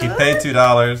 That's good. He paid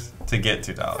 $2 to get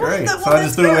 $2. Great. Well, So I that's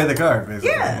just threw good. away the card, basically.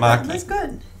 Yeah, Maki. that's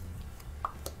good.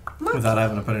 Maki. Without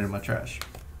having to put it in my trash.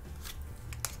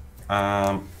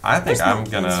 I There's think I'm Maki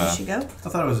in gonna. Sushi Go. I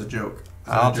thought it was a joke. Is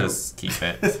that I'll a joke? just keep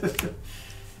it.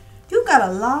 You got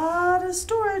a lot of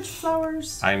storage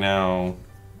flowers. I know.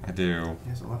 I do.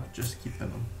 There's a lot of just keeping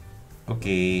them.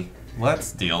 Okay.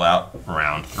 Let's deal out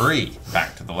round 3.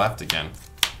 Back to the left again.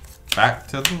 Back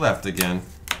to the left again.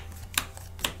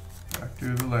 Back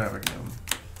to the lab again.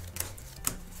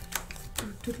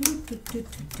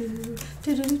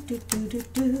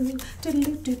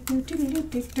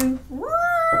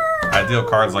 I deal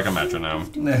cards like a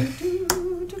metronome.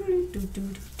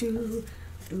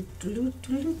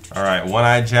 All right,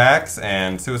 One-Eyed Jacks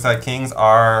and Suicide Kings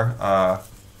are.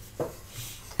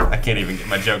 I can't even get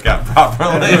my joke out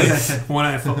properly.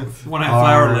 One-eyed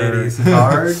flower ladies.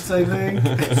 Cards, I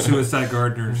think. Suicide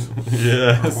gardeners.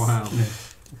 Yes. Wow.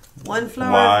 One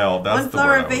flower, Wild, that's one the flower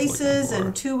word I was vases looking for.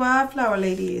 and 2 wild flower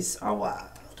ladies are wild.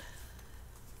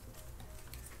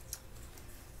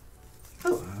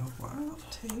 Oh, I'll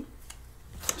take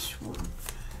this one.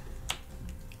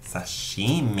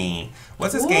 Sashimi.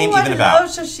 What's this Ooh, game I even about? love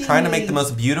sashimi. Trying to make the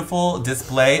most beautiful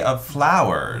display of This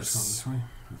flowers. way.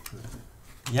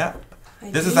 Yep.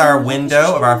 I This is do our love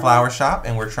window of our sashimi. flower shop,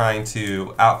 and we're trying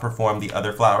to outperform the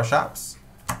other flower shops.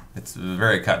 It's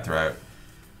very cutthroat.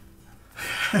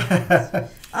 I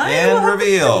And love the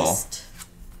reveal. paste.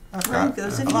 I Mine forgot.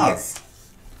 goes in Applause.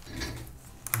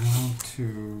 I want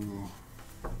to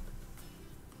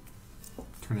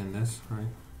turn in this, right?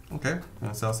 Okay,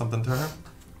 gonna sell something to her?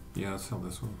 Yeah, I'll sell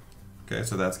this one. Okay,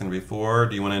 so that's gonna be 4.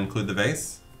 Do you want to include the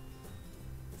vase?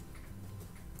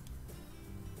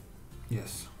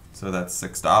 Yes. So that's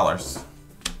 $6.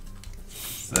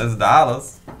 Says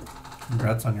dollars.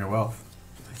 Congrats on your wealth.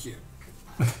 Thank you.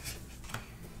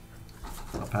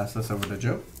 I'll pass this over to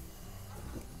Joe.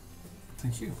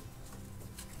 Thank you.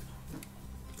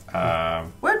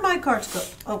 Where'd my cards go?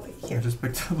 Oh, wait, I here. just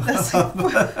picked them That's up.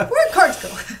 like, where'd cards go?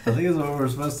 I think that's what we're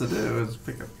supposed to do, is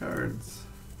pick up cards.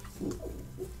 Ooh,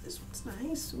 this one's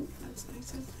nice. Ooh, that's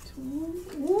nice. That's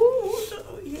nice.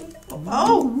 Ooh, yeah.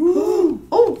 Oh,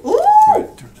 oh,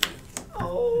 Right, turn it in.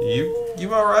 oh.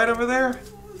 You all right over there?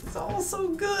 It's all so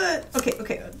good. Okay,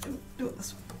 do it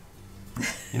this one.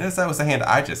 You notice that was the hand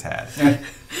I just had.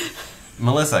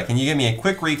 Melissa, can you give me a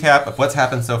quick recap of what's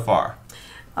happened so far?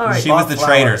 All right. She was the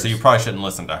trader, flowers. so you probably shouldn't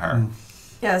listen to her.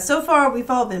 Yeah, so far we've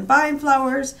all been buying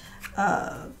flowers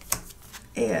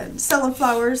and selling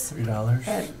flowers $3.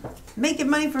 and making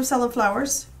money from selling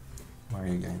flowers. Why are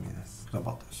you giving me this? I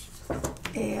bought this.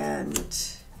 And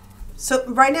so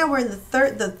right now we're in the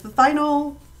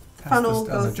final Pass this down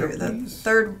go the through Japanese.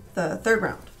 the third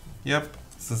round. Yep.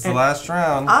 This is the And last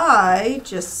round. I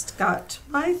just got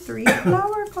my 3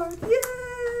 flower card.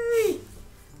 Yay!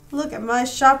 Look at my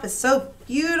shop. It's so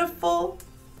beautiful.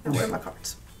 And where are my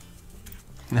cards?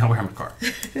 Now we're in my car.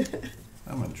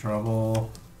 I'm in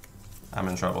trouble. I'm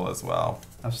in trouble as well.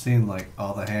 I've seen like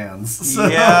all the hands. so-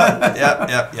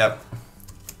 Yeah, yep.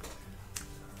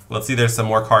 Well, see, there's some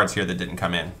more cards here that didn't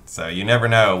come in. So you never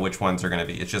know which ones are going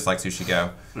to be. It's just like Sushi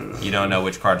Go. You don't know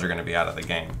which cards are going to be out of the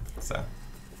game. So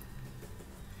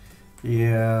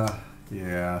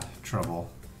Yeah, trouble.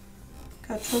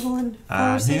 Got trouble in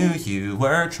I Flower knew City. you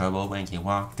were trouble when you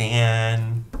walked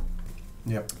in.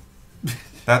 Yep,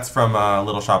 That's from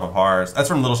Little Shop of Horrors. That's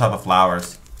from Little Shop of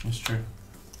Flowers. it's true.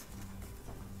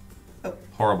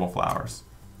 Horrible flowers.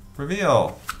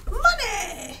 Reveal.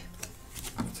 Money!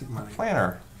 Take money.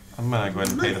 Planter. I'm going to go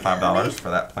ahead and pay the $5 for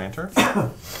that planter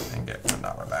and get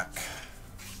 $1 back.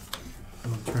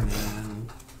 I'm gonna turn in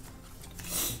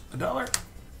 $1.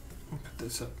 Put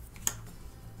this up.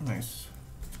 Nice.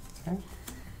 Okay.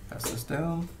 Pass this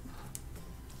down.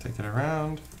 Take it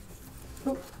around.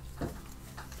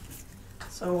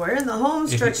 So we're in the home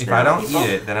stretch If now. I don't people. eat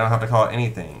it, then I don't have to call it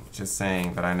anything. Just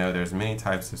saying, but I know there's many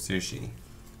types of sushi.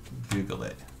 Google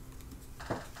it.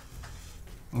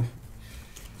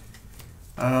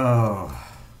 Oh,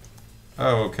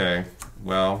 Oh, okay.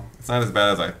 Well, it's not as bad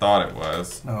as I thought it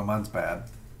was. no, mine's bad.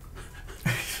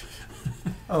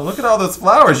 Oh, look at all those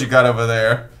flowers you got over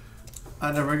there.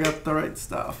 I never got the right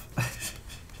stuff.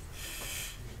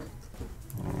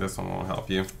 This one won't help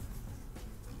you.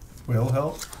 Will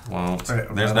help? Won't.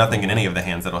 Right, There's nothing in any of the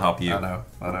hands that'll help you. I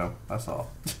know. That's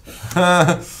all. All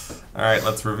right,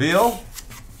 let's reveal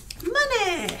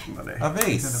Money! Money. a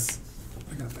vase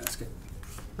I got a basket.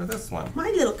 for this one. My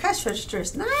little cash register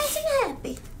is nice and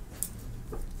happy.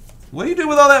 What do you do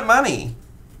with all that money?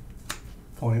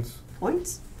 Points.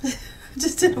 Points?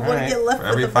 Just didn't All want right, to get left for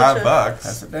every with a bunch of, $5.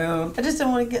 Pass it down. I just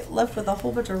didn't want to get left with a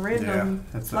whole bunch of Yeah, random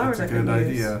that's flowers a I good could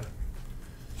idea. use.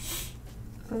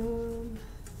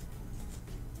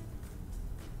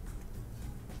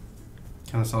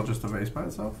 Can I sell just a vase by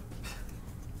itself?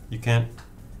 You can't.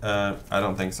 I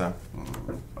don't think so.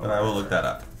 But I will look that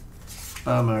up.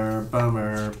 Bummer,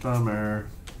 bummer, bummer.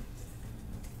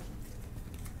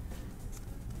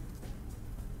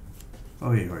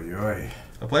 Oy, oy, oy.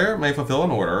 A player may fulfill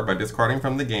an order by discarding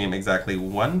from the game exactly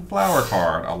 1 flower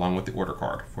card along with the order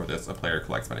card. For this, a player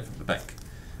collects money from the bank.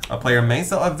 A player may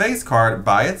sell a vase card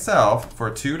by itself for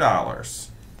 $2.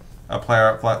 A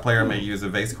player may use a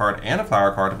vase card and a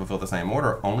flower card to fulfill the same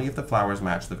order only if the flowers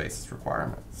match the vase's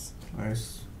requirements.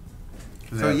 Nice.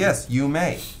 So yes, you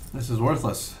may. This is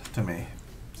worthless to me.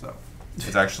 So,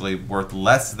 It's actually worth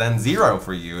less than 0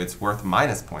 for you. It's worth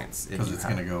minus points. if because you it's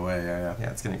have going to go away, yeah. Yeah,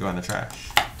 it's going to go in the trash.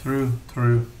 True.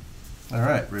 All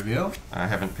right, reveal. I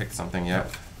haven't picked something yet.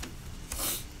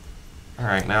 All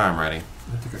right, now I'm ready.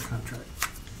 I took a contract.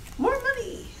 More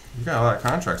money! You got a lot of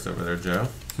contracts over there, Joe.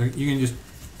 So you can just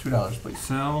 $2, please.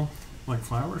 sell like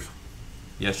flowers.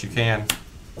 Yes, you can.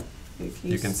 If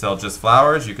You can sell just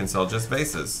flowers. You can sell just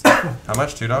vases. How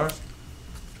much? $2?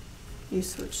 You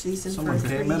switch these in Someone for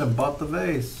 3. came in and bought the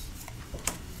vase.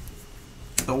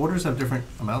 The orders have different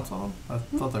amounts on them? I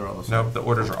thought they were all the same. Nope, the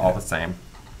orders are all the same.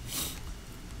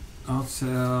 I'll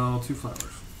sell 2 flowers.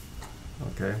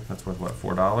 Okay, that's worth what,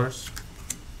 $4?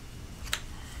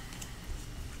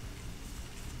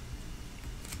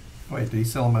 Wait, did he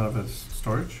sell them out of his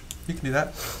storage? You can do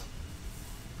that.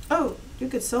 Oh, you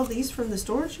could sell these from the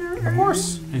storage area? Of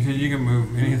course. Because you can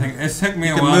move anything. It took me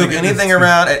You a can while to move get anything this to-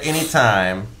 around at any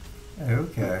time.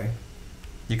 Okay.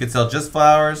 You could sell just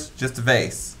flowers, just a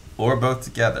vase, or both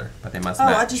together, but they must Oh,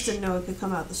 match. I just didn't know it could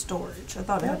come out of the storage. I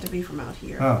thought it had to be from out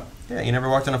here. Oh, Yeah, you never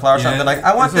walked in a flower shop Yeah, and they're like,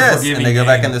 I want it's a this, forgiving and they go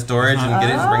back game. in the storage and get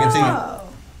it and bring it to you. Oh.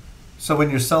 so when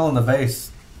you're selling the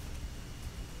vase,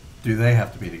 do they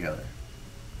have to be together?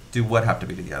 Do what have to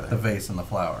be The together? vase and the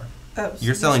flower. Oh, so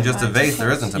You're selling these just a are vase, my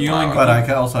there isn't a You only flower. But I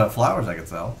could also have flowers I could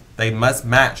sell. They must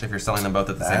match if you're selling them both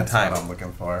at the same That's time. what I'm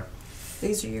looking for.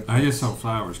 These are your. I just sold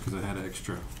flowers because I had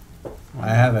extra I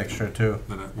have extra too.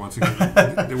 that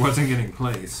it wasn't getting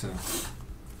placed. So.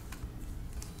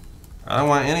 I don't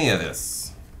want any of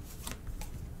this.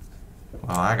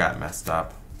 Well, I got messed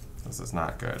up. This is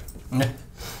not good. I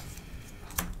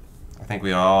think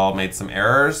we all made some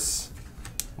errors.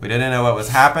 We didn't know what was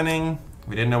happening.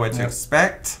 We didn't know what to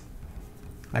expect.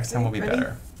 Next time will be Ready?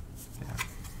 better. Yeah.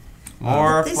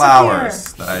 More Disappear.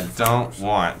 flowers that I don't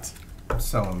want. I'm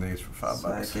selling these for $5. So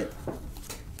I get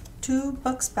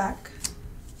 $2 back.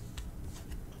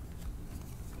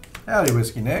 Howdy,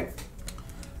 Whiskey Nick.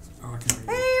 Oh, I can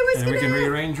Hey, Whiskey and we can Nick.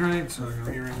 rearrange, right? So I can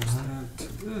rearrange that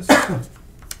to this. And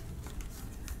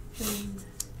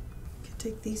can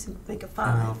take these and make a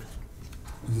 5. Now,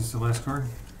 is this the last card?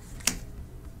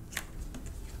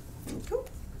 Cool.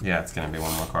 Yeah, it's gonna be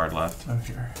one more card left. Oh,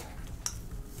 here.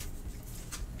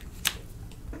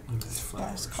 And this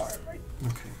flowers. Last card, right?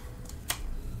 Okay.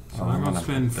 So Oh, I'm I'm gonna gonna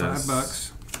spend put this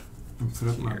 $5 and put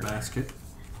up my here. basket.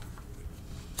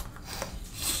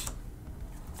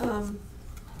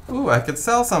 Ooh, I could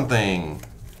sell something.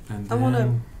 And I want to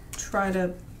then try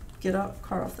to get a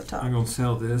card off the top. I'm gonna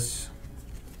sell this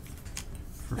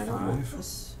for I don't want 5.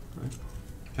 this.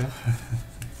 Okay.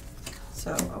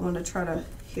 So I want to try to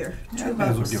here Yeah, $2. might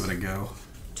as well give it a go.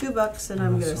 $2, and I'm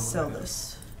I'm gonna gonna sell sell it.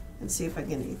 this and see if I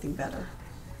get anything better.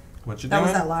 What you That doing?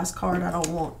 was that last card I don't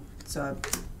want. So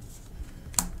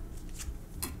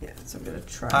yeah, so I'm gonna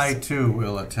try. I too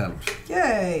will attempt.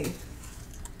 Yay!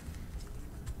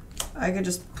 I could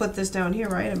just put this down here,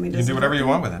 right? I mean, You can does do it whatever hurt you me?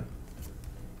 want with it.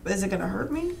 Is it gonna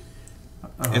hurt me?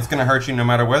 Oh. It's gonna hurt you no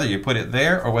matter whether you put it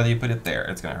there or whether you put it there.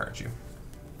 It's gonna hurt you.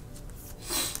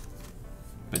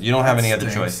 But you don't have That any other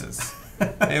stinks. choices.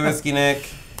 Hey, Whiskey Nick.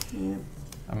 Yeah.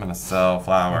 I'm gonna sell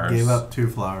flowers. Gave up 2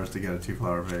 flowers to get a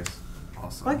 2-flower vase.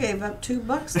 Awesome. I gave up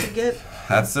 $2 to get.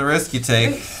 That's the risk you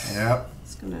take. Yep.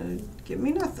 It's gonna give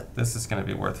me nothing. This is gonna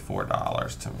be worth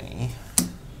 $4 to me.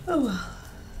 Oh well.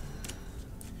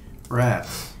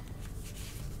 Rats.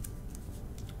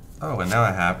 Oh, and now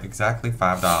I have exactly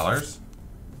 $5.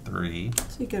 3,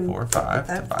 So you can 4, put 5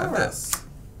 to that buy flower. this.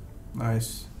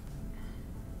 Nice.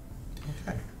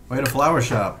 Okay. Way to flower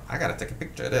shop. I gotta take a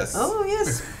picture of this. Oh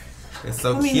yes. It's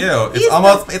so I mean, cute. he's It's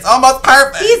almost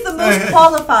perfect. He's the most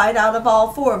qualified out of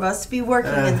all 4 of us to be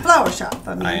working in the flower shop.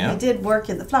 I mean, I am. he did work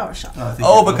in the flower shop. I think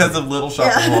Oh, you're because of Little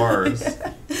Shop of Yeah. Horrors.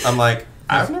 I'm like,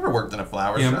 I've never worked in a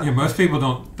flower Yeah, shop. yeah, most people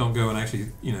don't go and actually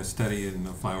study in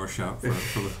a flower shop for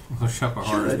the Little Shop of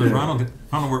Horrors. they But do.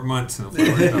 Ronald worked months in a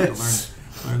flower shop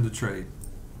to learn the trade.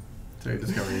 So you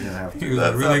discovered you didn't have He to. was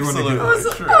That's really one to absolutely do I was,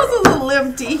 it. true. I was a little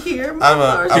empty here. My I'm a-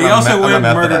 flower I'm shop. He a also me- went I'm a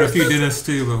and murdered a Methodist. few dentists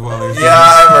too, but while he was Yeah,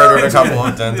 I murdered a couple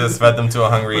of dentists, fed them to a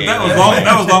hungry But alien.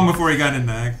 that was long before he got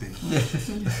into acting.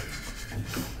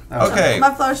 Okay,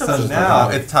 My flower shop So is now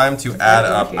Okay. it's time to add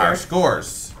up here. our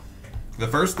scores. The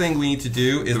first thing we need to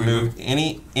do is move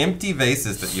any empty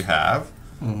vases that you have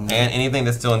and anything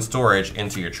that's still in storage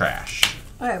into your trash.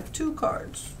 I have 2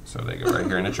 cards. So they go right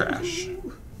here in the trash.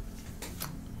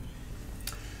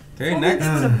 Okay, I next.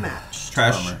 would have matched.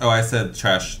 Trash. Bummer. Oh, I said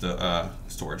trash the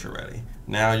storage already.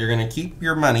 Now you're going to keep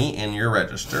your money in your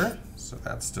register. So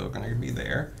that's still going to be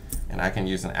there. And I can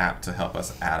use an app to help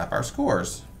us add up our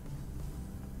scores.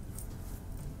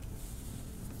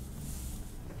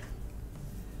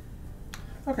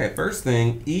 Okay, first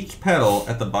thing, each petal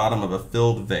at the bottom of a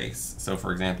filled vase. So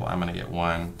for example, I'm going to get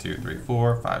 1, 2, 3,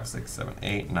 4, 5, 6, 7,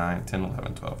 8, 9, 10,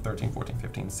 11, 12, 13, 14,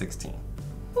 15, 16.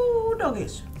 Ooh,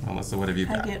 doggies. Melissa, what have you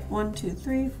I got? get 1, 2,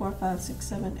 3, 4, 5, 6,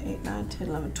 7, 8, 9, 10,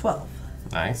 11, 12.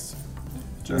 Nice.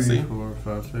 3, Jesse? 4,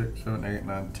 5, 6, 7, 8,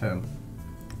 9, 10.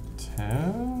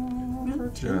 10 for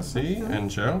Jesse. And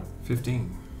Joe?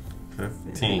 15.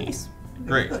 15. Nice.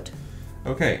 Very Great. good.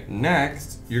 Okay,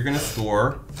 next you're gonna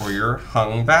score for your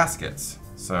hung baskets.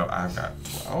 So I've got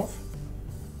 12.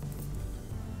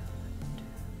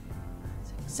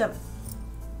 7.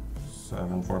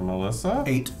 7 for Melissa.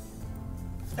 8.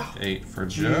 8 for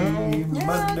G Joe.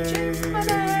 Monday.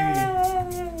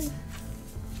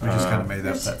 We just kind of made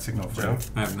up that signal for Joe. you.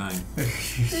 I have 9.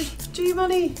 There's G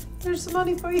money. There's some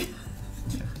money for you.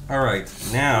 Alright,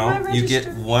 now My you get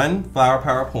register. 1 Flower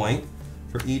Power point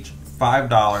for each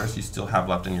 $5 you still have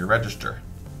left in your register.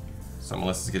 So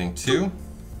Melissa's getting 2.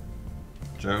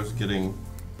 Joe's getting,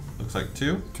 looks like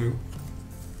 2. 2.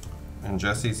 And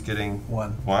Jesse's getting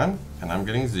 1. 1. And I'm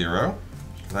getting 0.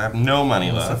 Because I have no money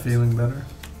Melissa left. feeling better?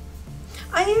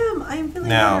 I am feeling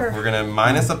Now, better. we're going to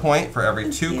minus a point for every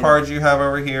Thank 2 you. cards you have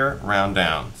over here, round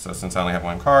down. So since I only have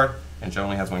 1 card, and Joe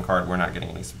only has 1 card, we're not getting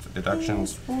any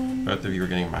deductions. Both of you are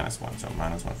getting -1. So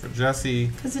 -1 for Jesse,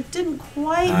 Because it didn't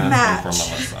quite -1 match. for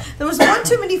Melissa. There was one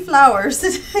too many flowers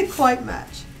that didn't quite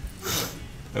match.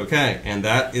 Okay, and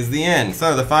that is the end.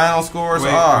 So the final scores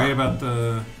Wait are... about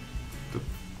the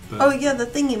Oh yeah, the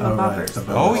thingy Oh, right, bobbers. the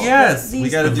Oh yes, we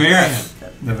These- got to the do that.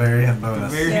 variant. The variant bonus.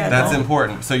 The variant. Yeah. That's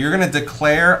important. So you're going to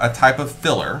declare a type of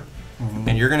filler,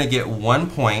 and you're going to get 1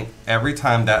 point every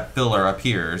time that filler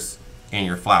appears in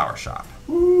your flower shop.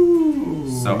 Ooh,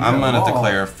 So you I'm got going to them all.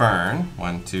 declare Fern.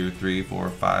 1, 2, 3, 4,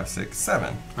 5, 6,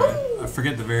 7. Alright, I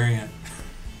forget the variant.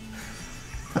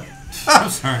 I'm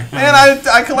sorry. Man,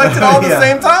 I collected all at the Yeah,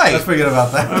 same time. Let's forget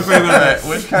about that. Alright,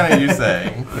 which kind are you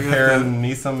saying? I got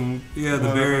Paranisum? Yeah, the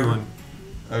berry one.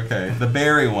 Okay, the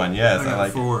berry one. Yes, I got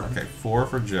like 4. Okay, 4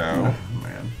 for Joe. Oh,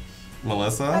 man.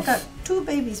 Melissa? I got 2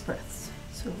 baby's breaths.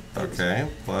 So Okay,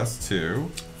 plus 2.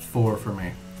 4 for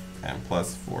me. And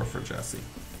plus 4 for Jesse.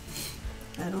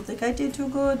 I don't think I did too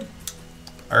good.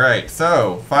 Alright,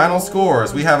 so final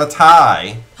scores. We have a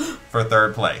tie for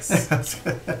third place.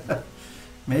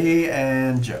 Me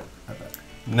and Joe. I bet.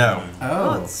 No,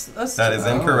 Oh, That's that is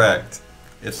incorrect.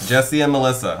 It's Jesse and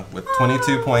Melissa with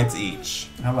 22 points each.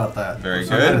 how about that? Very I'm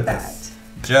so good. at that. this.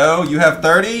 Joe, you have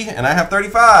 30 and I have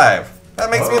 35. That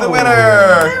makes me the Oh.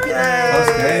 winner.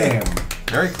 Close Yay! game.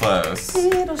 Very close.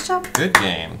 Little shop. Good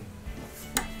game.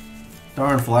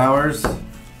 Darn flowers.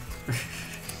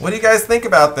 What do you guys think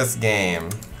about this game?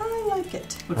 I like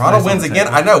it. Looks Ronald nice on wins the again.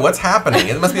 table. I know. What's happening?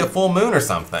 It must be a full moon or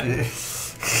something.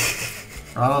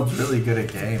 Ronald's really good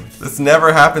at games. This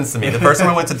never happens to me. The first time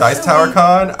I went to Dice Tower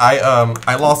Con,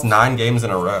 I lost 9 games in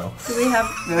a row. Do we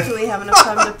have enough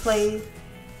time to play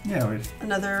Yeah, we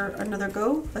another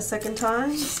go a second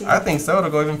time? See I think so. It'll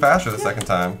go even faster the second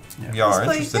time. Yeah. If y'all are Let's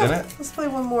play- interested in it. Let's play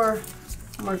one more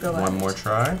go. at One it. more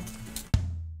try.